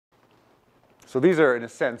So these are, in a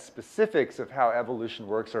sense, specifics of how evolution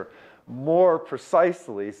works, or more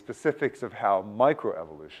precisely, specifics of how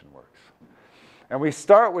microevolution works. And we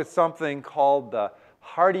start with something called the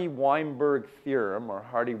Hardy-Weinberg theorem, or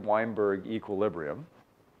Hardy-Weinberg equilibrium.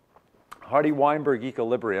 Hardy-Weinberg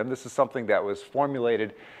equilibrium, this is something that was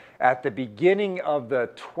formulated at the beginning of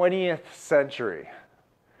the 20th century,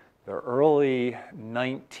 the early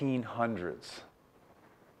 1900s.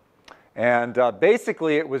 And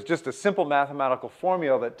basically, it was just a simple mathematical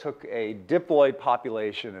formula that took a diploid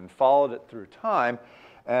population and followed it through time.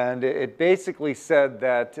 And it basically said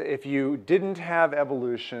that if you didn't have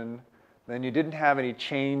evolution, then you didn't have any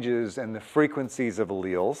changes in the frequencies of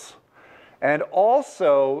alleles. And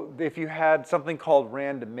also, if you had something called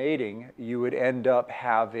random mating, you would end up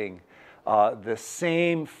having the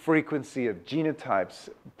same frequency of genotypes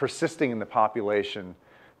persisting in the population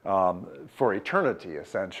for eternity,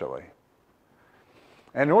 essentially.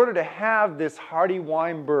 And in order to have this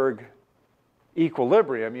Hardy-Weinberg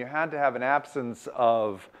equilibrium, you had to have an absence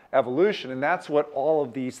of evolution, and that's what all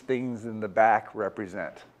of these things in the back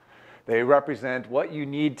represent. They represent what you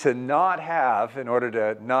need to not have in order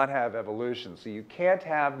to not have evolution. So you can't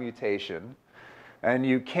have mutation, and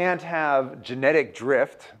you can't have genetic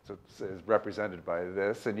drift, so it's represented by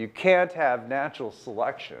this, and you can't have natural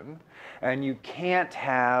selection, and you can't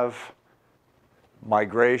have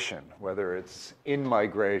migration, whether it's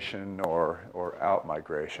in-migration or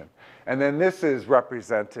out-migration. And then this is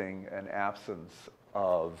representing an absence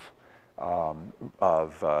of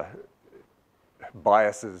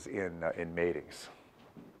biases in matings.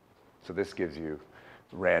 So this gives you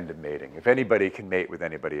random mating. If anybody can mate with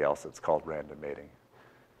anybody else, it's called random mating.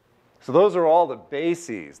 So those are all the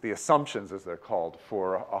bases, the assumptions as they're called,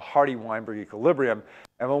 for a Hardy-Weinberg equilibrium.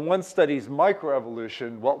 And when one studies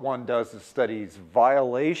microevolution, what one does is studies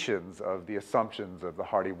violations of the assumptions of the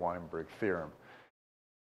Hardy-Weinberg theorem.